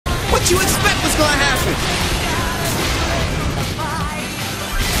What you expect was gonna happen?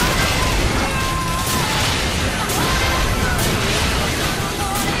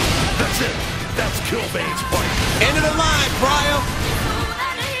 That's it. That's Killbane's fight. End of the line, Pryor.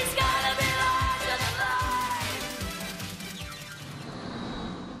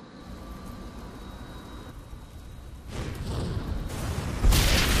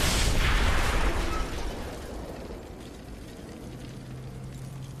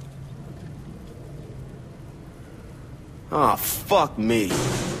 Oh, fuck me.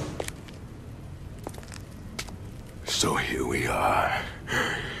 So here we are.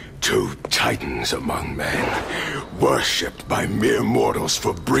 Two titans among men, worshipped by mere mortals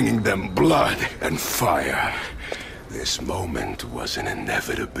for bringing them blood and fire. This moment was an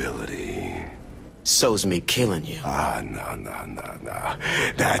inevitability. So's me killing you. No.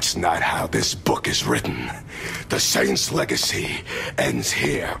 That's not how this book is written. The Saint's legacy ends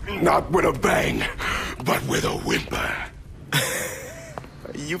here, not with a bang, but with a whimper.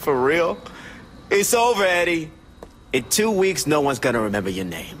 Are you for real? It's over, Eddie. In 2 weeks, no one's gonna remember your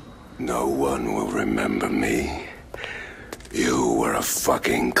name. No one will remember me. You were a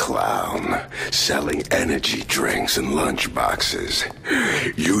fucking clown, selling energy drinks and lunchboxes.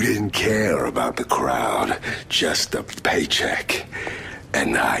 You didn't care about the crowd, just a paycheck.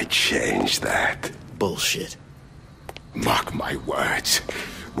 And I changed that. Bullshit. Mark my words.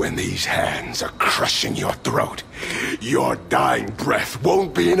 When these hands are crushing your throat, your dying breath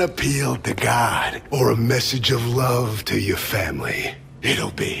won't be an appeal to God or a message of love to your family.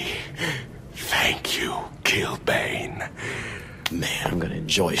 It'll be, thank you, Killbane. Man, I'm gonna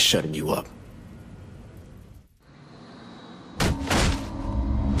enjoy shutting you up.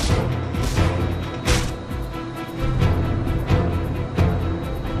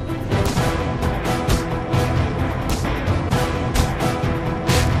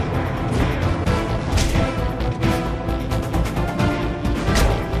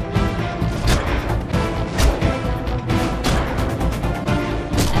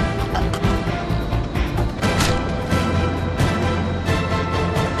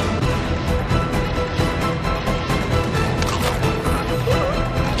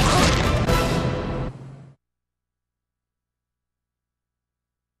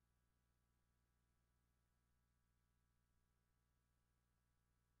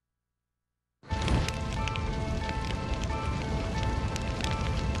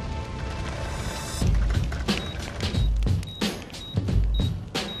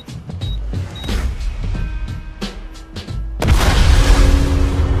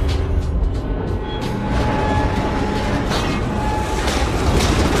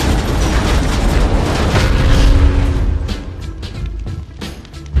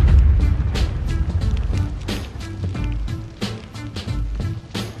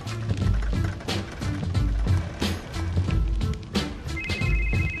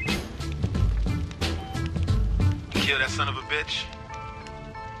 Kill that son of a bitch?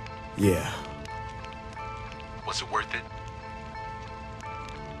 Yeah. Was it worth it?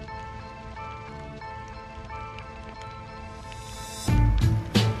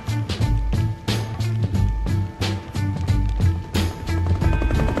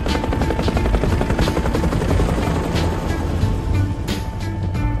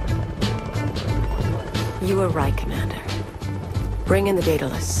 You were right, Commander. Bring in the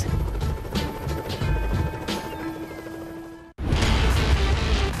Daedalus.